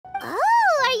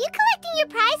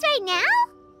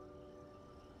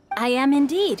I am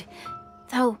indeed.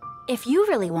 Though, if you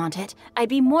really want it, I'd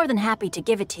be more than happy to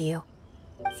give it to you.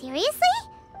 Seriously?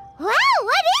 Wow,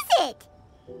 what is it?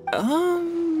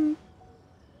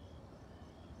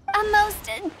 A most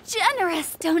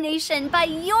generous donation by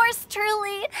yours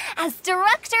truly as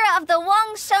director of the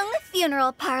Wangsheng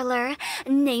Funeral Parlor.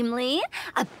 Namely,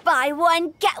 a buy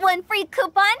one, get one free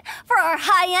coupon for our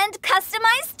high-end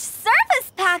customized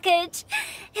service package.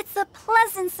 It's a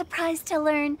pleasant surprise to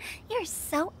learn you're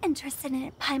so interested in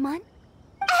it, Paimon.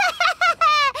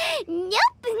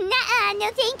 Nope, nuh-uh, no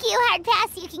thank you, hard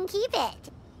pass, you can keep it.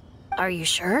 Are you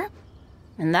sure?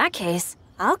 In that case,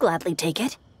 I'll gladly take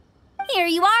it. Here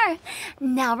you are.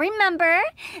 Now remember,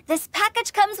 this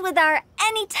package comes with our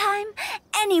anytime,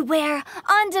 anywhere,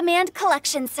 on-demand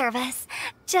collection service.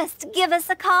 Just give us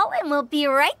a call and we'll be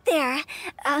right there.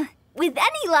 With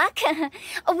any luck,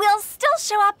 we'll still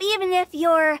show up even if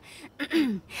you're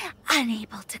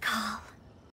unable to call.